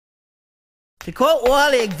To quote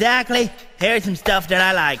Wally exactly, here's some stuff that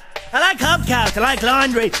I like. I like hubcaps, I like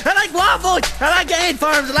laundry, I like waffles, I like ant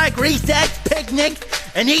farms, I like recess, picnics,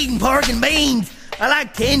 and eating pork and beans. I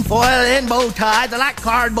like tinfoil and bow ties, I like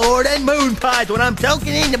cardboard and moon pies when I'm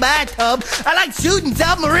soaking in the bathtub. I like shooting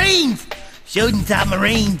submarines.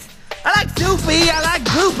 I like Soupy, I like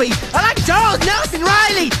Goopy, I like Charles Nelson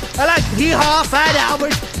Riley, I like Hee-Haw Fat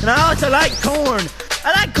Albert, and I also like corn.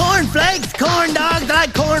 I like corn flakes, corn dogs, I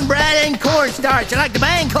like cornbread and cornstarch. I like the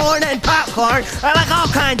bang corn and popcorn. I like all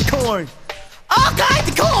kinds of corn. All kinds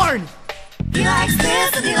of corn! He likes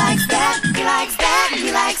this and he likes that, he likes that and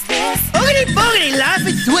he likes this. Boogity boogity, life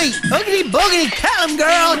is sweet. Boogity boogity, tell him,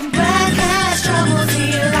 girl. When Brad has troubles,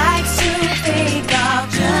 he likes to think of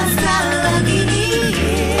just how lucky he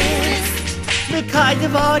is. Because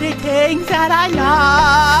of all the things that I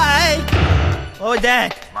like. What was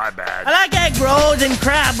that? My bad. I like egg rolls and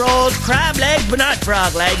crab rolls, crab legs but not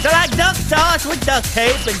frog legs. I like duck sauce with duct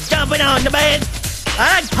tape and jumping on the bed.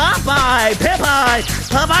 I like Popeye, Pip-Eye,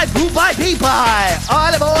 Popeye, Poop-Eye, Peep-Eye,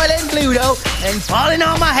 olive oil and Pluto, and falling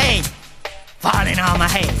on my head.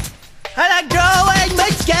 I like Joe and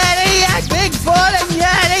Muscatty, and Bigfoot and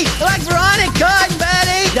Yeti. I like Veronica and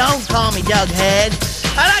Betty. Don't call me Jughead.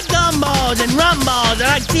 I like gumballs and rum balls.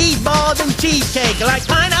 I like cheese balls and cheesecake. I like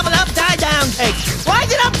pineapple upside down cake. Why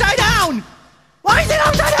is it upside down?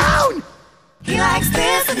 He likes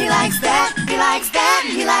this and he likes that, he likes that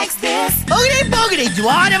and he likes this. Boogity boogity,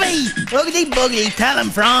 Dwardoby. Boogity boogity, tell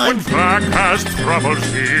him, Franz. When Brak has troubles,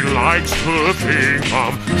 he likes to think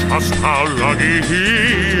of just how lucky he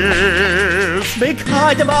is.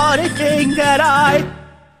 Because of all the things that I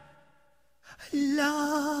love.